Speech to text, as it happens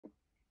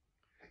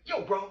Yo,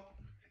 bro,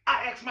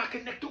 I asked my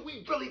connector,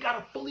 we really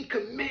gotta fully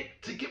commit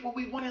to get what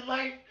we want in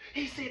life?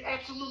 He said,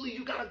 absolutely,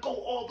 you gotta go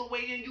all the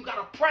way in. You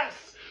gotta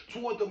press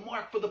toward the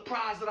mark for the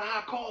prize of the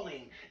high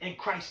calling in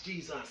Christ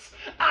Jesus.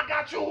 I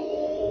got you.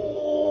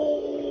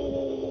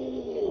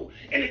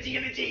 Energy,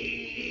 energy.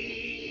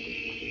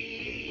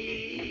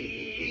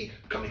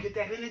 Come and get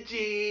that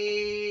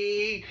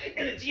energy.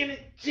 Energy,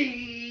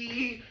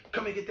 energy.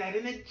 Come and get that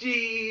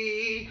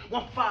energy.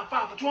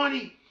 155 for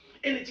 20.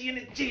 Energy,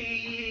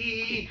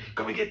 energy.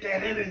 Come and get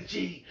that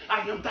energy.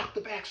 I am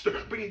Dr. Baxter,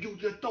 bringing you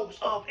your dose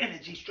of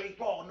energy. Straight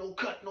raw, no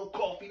cut, no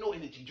coffee, no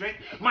energy drink.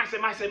 Mindset,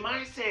 mindset,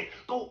 mindset.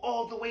 Go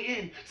all the way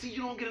in. See,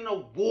 you don't get an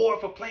award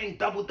for playing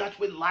double dutch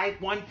with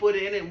life, 1 foot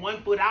in and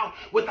 1 foot out,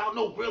 without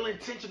no real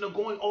intention of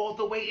going all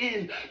the way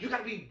in. You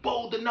gotta be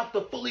bold enough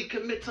to fully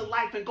commit to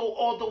life and go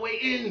all the way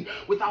in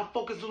without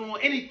focusing on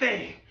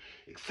anything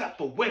except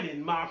for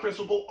winning. My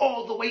principle,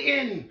 all the way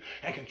in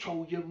and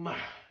control your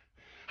mind.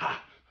 Ha!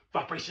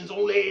 Vibrations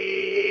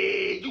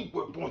only. You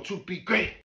were born to be great.